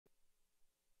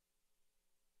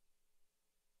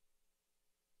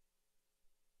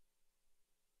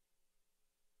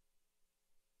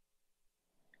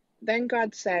Then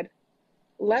God said,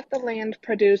 "Let the land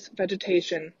produce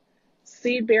vegetation,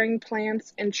 seed-bearing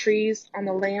plants and trees on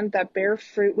the land that bear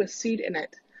fruit with seed in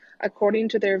it, according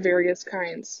to their various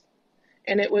kinds."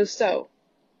 And it was so.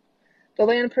 The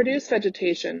land produced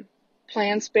vegetation,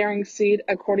 plants bearing seed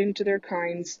according to their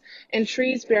kinds, and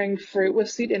trees bearing fruit with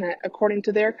seed in it according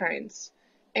to their kinds.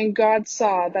 And God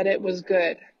saw that it was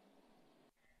good.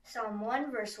 Psalm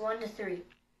 1, verse 1 to 3.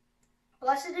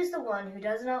 Blessed is the one who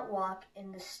does not walk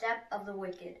in the step of the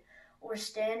wicked, or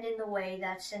stand in the way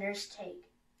that sinners take,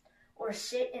 or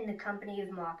sit in the company of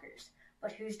mockers,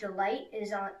 but whose delight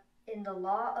is in the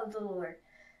law of the Lord,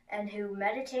 and who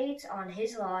meditates on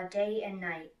his law day and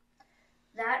night.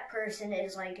 That person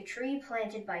is like a tree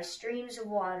planted by streams of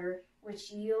water,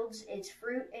 which yields its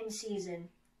fruit in season,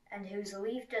 and whose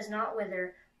leaf does not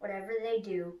wither. Whatever they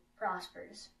do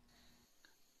prospers.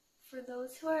 For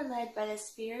those who are led by the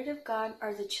Spirit of God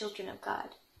are the children of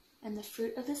God. And the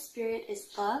fruit of the Spirit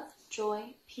is love,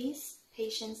 joy, peace,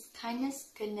 patience, kindness,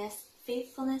 goodness,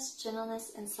 faithfulness,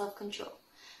 gentleness, and self-control.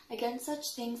 Against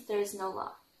such things there is no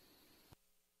law.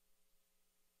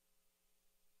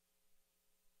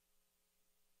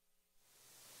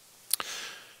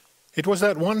 It was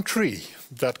that one tree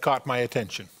that caught my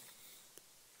attention,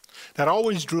 that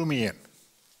always drew me in.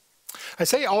 I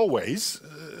say always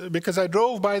because I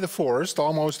drove by the forest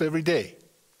almost every day.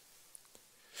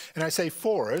 And I say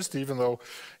forest even though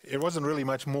it wasn't really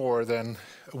much more than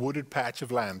a wooded patch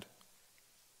of land,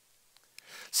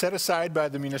 set aside by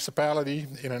the municipality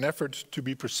in an effort to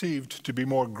be perceived to be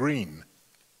more green.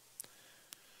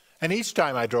 And each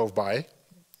time I drove by,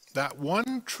 that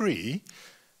one tree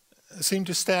seemed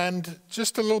to stand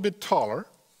just a little bit taller,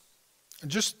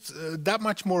 just that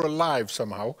much more alive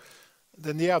somehow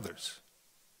than the others.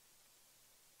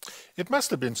 It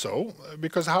must have been so,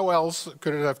 because how else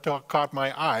could it have caught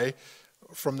my eye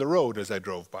from the road as I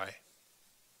drove by?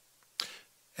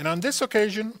 And on this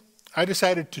occasion, I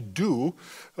decided to do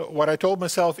what I told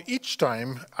myself each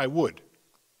time I would.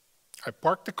 I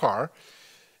parked the car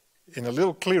in a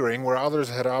little clearing where others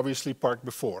had obviously parked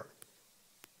before.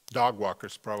 Dog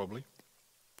walkers, probably.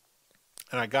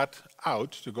 And I got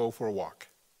out to go for a walk.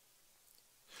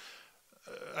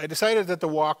 I decided that the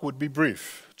walk would be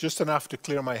brief, just enough to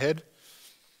clear my head,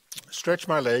 stretch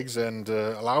my legs, and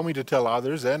allow me to tell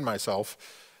others and myself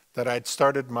that I'd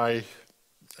started my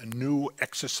new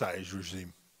exercise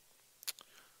regime.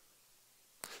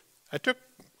 I took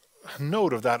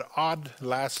note of that odd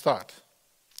last thought,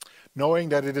 knowing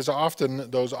that it is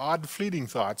often those odd fleeting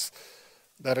thoughts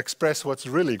that express what's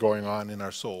really going on in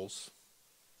our souls.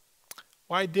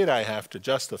 Why did I have to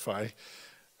justify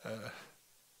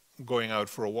going out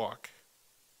for a walk?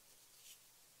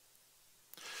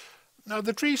 Now,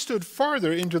 the tree stood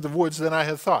farther into the woods than I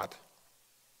had thought,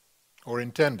 or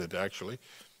intended, actually.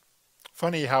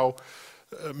 Funny how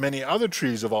many other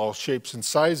trees of all shapes and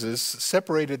sizes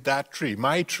separated that tree,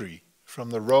 my tree,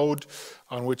 from the road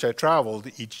on which I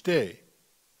traveled each day.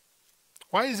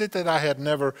 Why is it that I had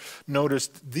never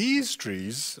noticed these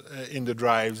trees in the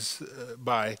drives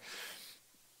by?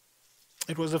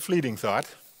 It was a fleeting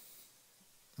thought,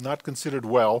 not considered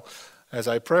well, as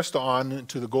I pressed on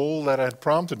to the goal that had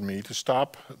prompted me to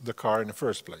stop the car in the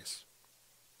first place.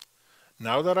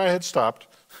 Now that I had stopped,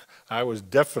 I was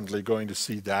definitely going to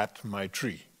see that, my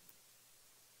tree.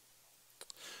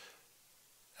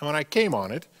 And when I came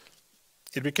on it,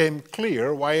 it became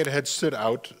clear why it had stood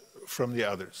out from the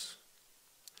others.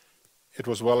 It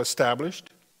was well established,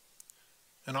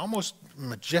 an almost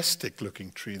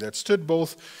majestic-looking tree that stood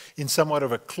both in somewhat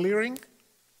of a clearing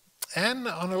and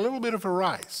on a little bit of a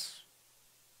rise.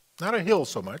 Not a hill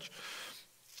so much,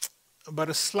 but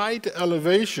a slight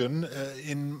elevation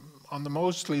on the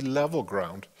mostly level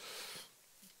ground.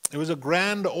 It was a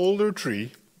grand older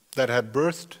tree that had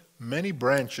birthed many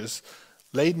branches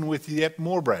laden with yet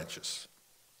more branches.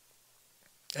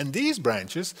 And these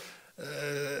branches,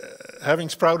 having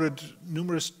sprouted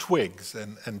numerous twigs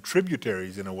and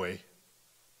tributaries in a way.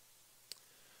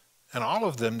 And all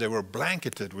of them, they were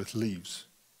blanketed with leaves.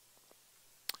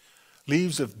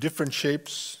 Leaves of different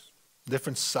shapes,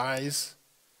 different size,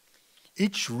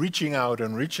 each reaching out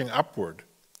and reaching upward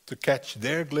to catch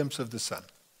their glimpse of the sun.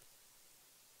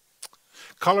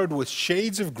 Colored with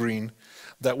shades of green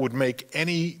that would make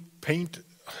any paint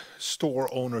store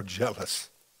owner jealous.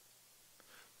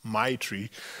 My tree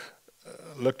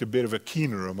looked a bit of a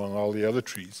keener among all the other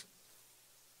trees.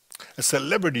 A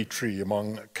celebrity tree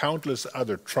among countless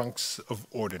other trunks of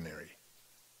ordinary.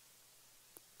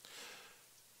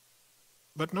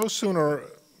 But no sooner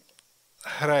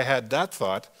had I had that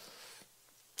thought,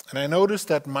 and I noticed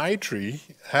that my tree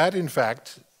had in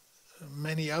fact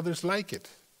many others like it,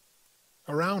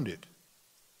 around it.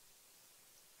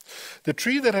 The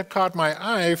tree that had caught my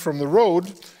eye from the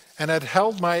road and had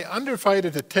held my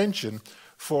undivided attention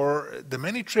for the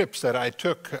many trips that I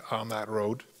took on that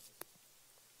road,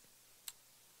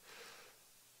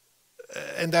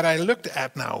 and that I looked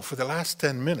at now for the last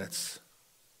 10 minutes.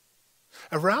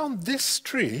 Around this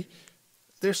tree,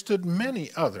 there stood many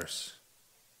others.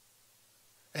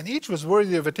 And each was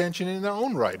worthy of attention in their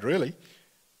own right, really.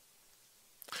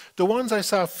 The ones I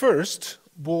saw first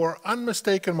bore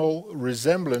unmistakable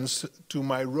resemblance to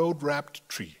my road-wrapped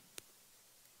tree.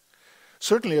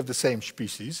 Certainly of the same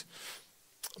species,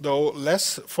 though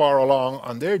less far along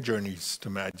on their journeys to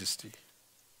majesty,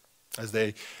 as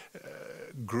they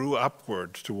grew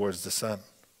upward towards the sun.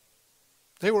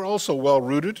 They were also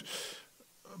well-rooted,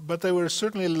 but they were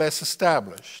certainly less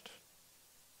established.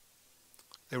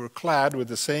 They were clad with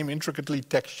the same intricately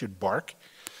textured bark,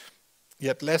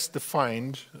 yet less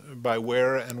defined by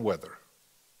wear and weather.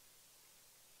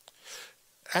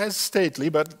 As stately,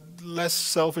 but less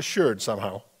self-assured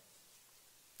somehow.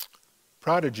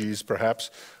 Prodigies,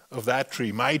 perhaps, of that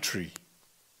tree, my tree,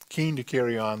 keen to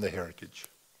carry on the heritage.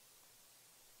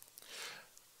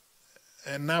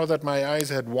 And now that my eyes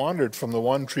had wandered from the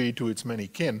one tree to its many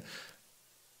kin,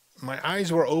 my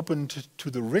eyes were opened to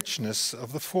the richness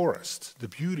of the forest, the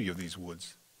beauty of these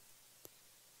woods.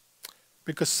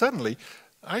 Because suddenly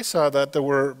I saw that there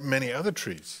were many other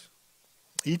trees,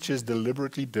 each as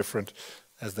deliberately different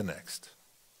as the next.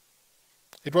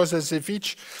 It was as if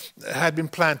each had been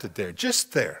planted there,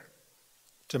 just there,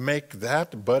 to make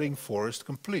that budding forest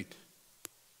complete.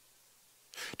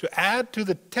 To add to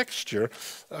the texture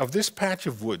of this patch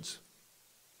of woods.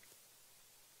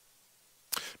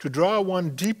 To draw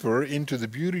one deeper into the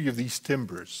beauty of these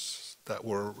timbers that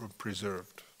were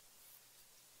preserved.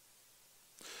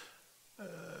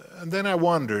 And then I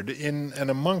wandered in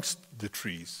and amongst the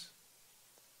trees,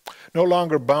 no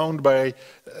longer bound by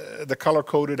the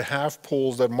color-coded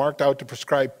half-poles that marked out the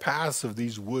prescribed paths of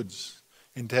these woods,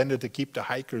 intended to keep the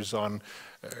hikers on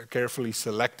carefully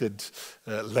selected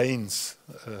lanes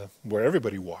where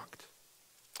everybody walked.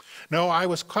 No, I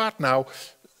was caught now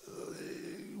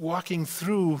walking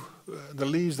through the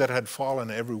leaves that had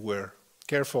fallen everywhere.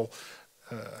 Careful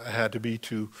I had to be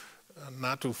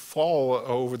not to fall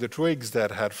over the twigs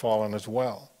that had fallen as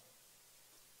well.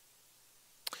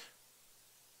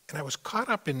 And I was caught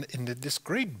up in this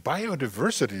great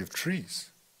biodiversity of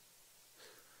trees.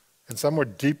 And somewhere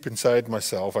deep inside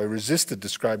myself, I resisted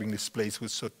describing this place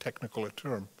with so technical a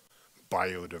term,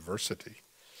 biodiversity.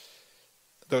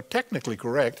 Though technically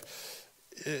correct,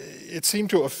 it seemed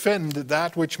to offend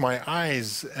that which my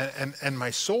eyes and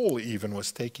my soul even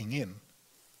was taking in.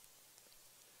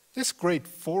 This great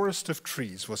forest of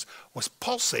trees was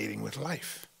pulsating with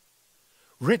life,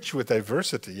 rich with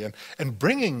diversity, and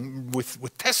bringing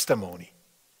with testimony.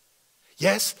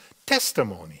 Yes,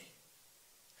 testimony.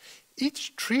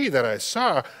 Each tree that I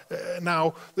saw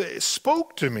now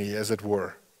spoke to me, as it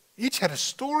were. Each had a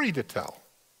story to tell.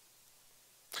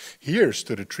 Here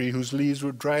stood a tree whose leaves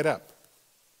were dried up,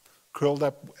 curled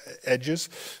up edges,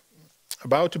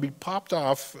 about to be popped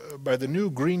off by the new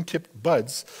green-tipped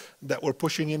buds that were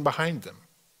pushing in behind them.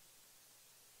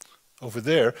 Over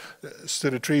there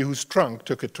stood a tree whose trunk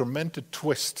took a tormented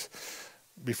twist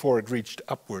before it reached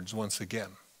upwards once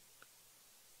again.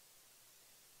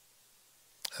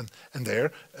 And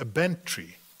there, a bent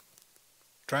tree,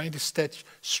 trying to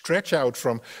stretch out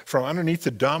from underneath the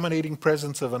dominating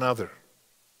presence of another,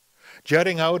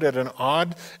 jutting out at an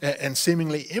odd and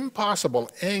seemingly impossible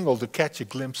angle to catch a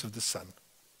glimpse of the sun.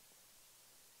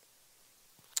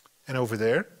 And over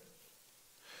there,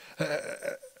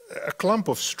 a clump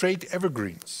of straight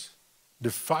evergreens,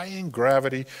 defying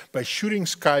gravity by shooting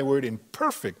skyward in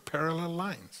perfect parallel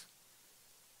lines.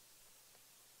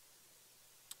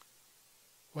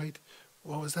 Wait,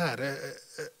 what was that?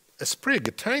 A sprig,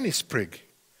 a tiny sprig.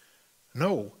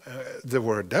 No, there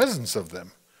were dozens of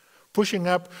them, pushing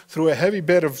up through a heavy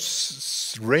bed of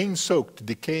rain-soaked,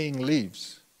 decaying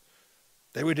leaves.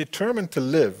 They were determined to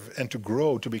live and to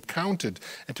grow, to be counted,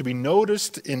 and to be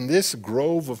noticed in this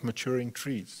grove of maturing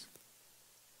trees.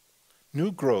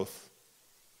 New growth.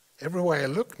 Everywhere I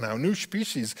look now, new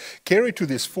species carried to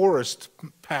this forest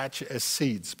patch as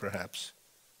seeds, perhaps,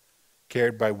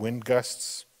 carried by wind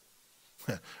gusts,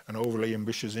 an overly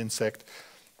ambitious insect,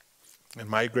 and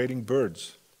migrating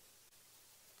birds.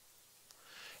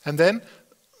 And then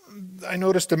I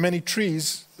noticed the many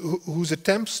trees whose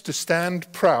attempts to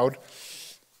stand proud,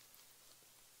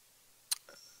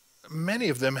 many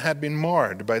of them had been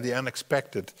marred by the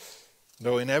unexpected,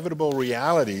 though inevitable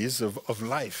realities of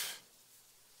life.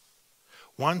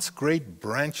 once great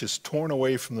branches torn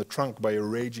away from the trunk by a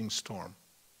raging storm,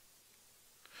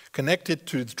 connected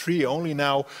to the tree only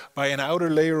now by an outer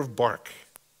layer of bark,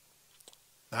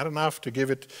 not enough to give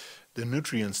it the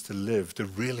nutrients to live, to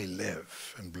really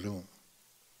live and bloom.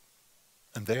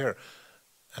 And there,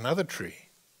 another tree.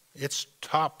 Its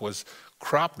top was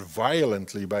cropped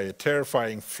violently by a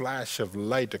terrifying flash of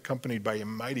light accompanied by a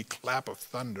mighty clap of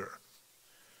thunder.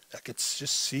 I could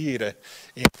just see it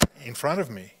in front of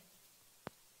me.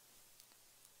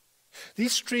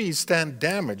 These trees stand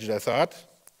damaged, I thought,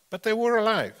 but they were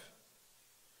alive.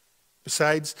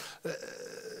 Besides,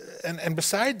 and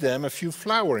beside them, a few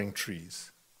flowering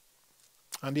trees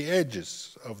on the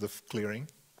edges of the clearing.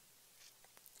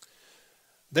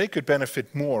 They could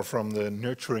benefit more from the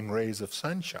nurturing rays of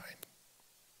sunshine.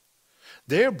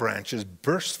 Their branches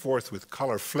burst forth with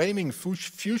color, flaming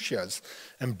fuchsias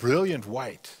and brilliant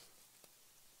white.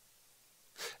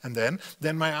 And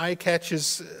then my eye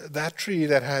catches that tree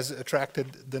that has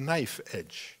attracted the knife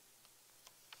edge.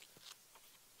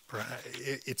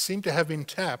 It seemed to have been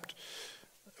tapped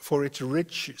for its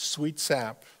rich, sweet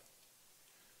sap,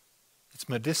 its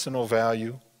medicinal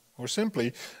value, or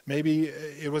simply, maybe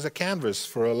it was a canvas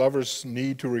for a lover's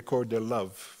need to record their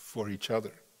love for each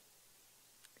other.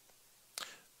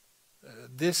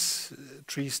 This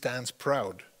tree stands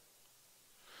proud.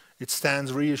 It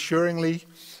stands reassuringly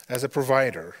as a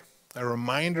provider, a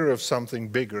reminder of something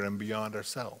bigger and beyond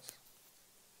ourselves.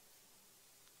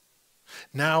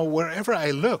 Now, wherever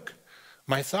I look,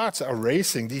 my thoughts are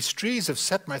racing. These trees have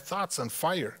set my thoughts on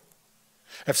fire,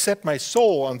 have set my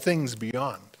soul on things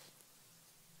beyond.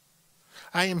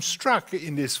 I am struck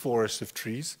in this forest of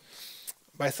trees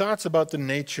by thoughts about the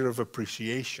nature of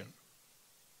appreciation,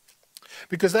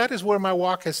 because that is where my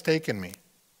walk has taken me.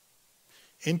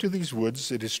 Into these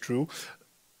woods, it is true,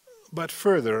 but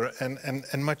further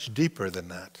and much deeper than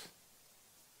that.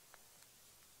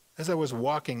 As I was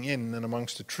walking in and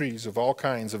amongst the trees of all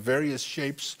kinds, of various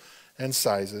shapes and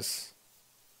sizes,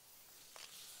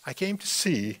 I came to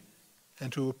see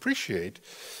and to appreciate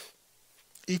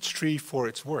each tree for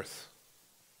its worth.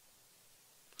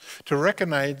 To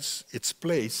recognize its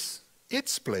place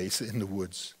in the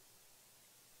woods.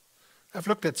 I've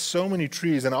looked at so many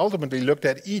trees and ultimately looked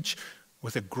at each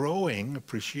with a growing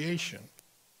appreciation.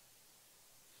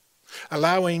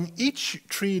 Allowing each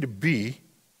tree to be,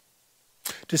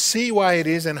 to see why it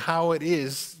is and how it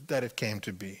is that it came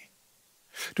to be.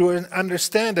 To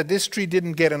understand that this tree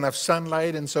didn't get enough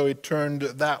sunlight and so it turned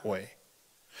that way.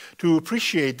 To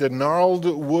appreciate the gnarled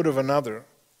wood of another.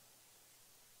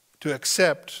 To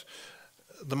accept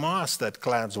the moss that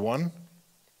clads one,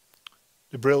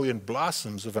 the brilliant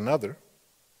blossoms of another,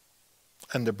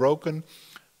 and the broken,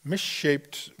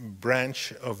 misshaped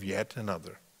branch of yet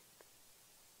another.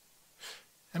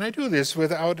 And I do this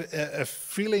without a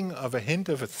feeling of a hint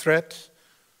of a threat,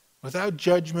 without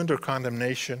judgment or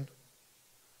condemnation,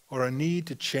 or a need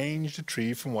to change the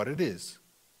tree from what it is.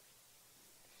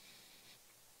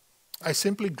 I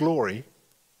simply glory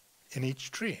in each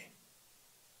tree.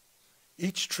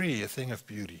 Each tree a thing of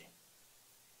beauty.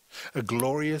 A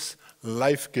glorious,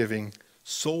 life-giving,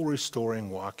 soul-restoring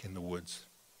walk in the woods.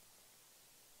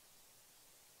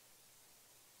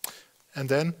 And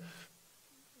then,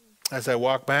 as I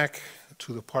walk back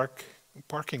to the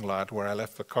parking lot where I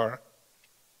left the car,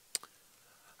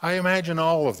 I imagine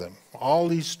all of them, all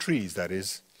these trees, that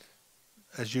is,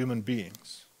 as human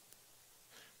beings.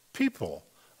 People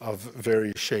of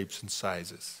various shapes and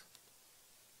sizes.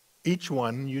 Each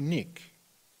one unique.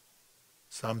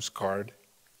 Some scarred,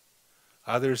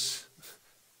 others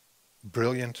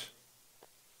brilliant,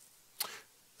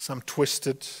 some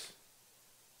twisted,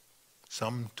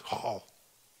 some tall,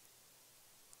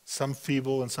 some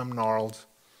feeble and some gnarled,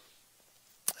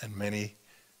 and many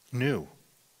new,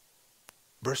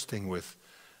 bursting with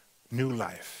new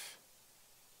life.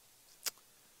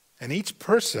 And each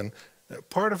person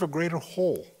part of a greater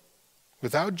whole,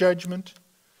 without judgment,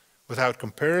 without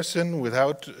comparison,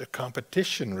 without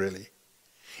competition, really.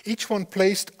 Each one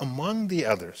placed among the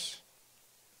others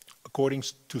according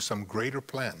to some greater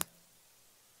plan,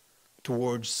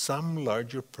 towards some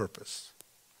larger purpose.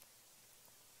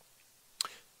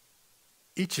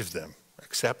 Each of them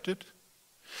accepted,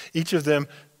 each of them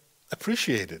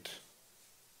appreciated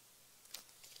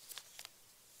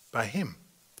by him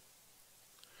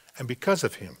and because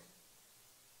of him,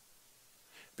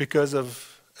 because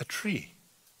of a tree,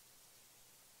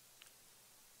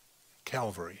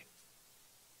 Calvary.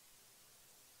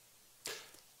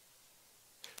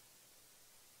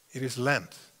 It is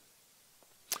Lent,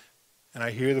 and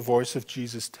I hear the voice of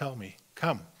Jesus tell me,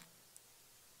 "Come,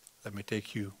 let me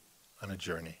take you on a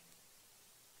journey."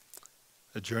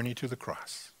 a journey to the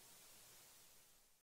cross.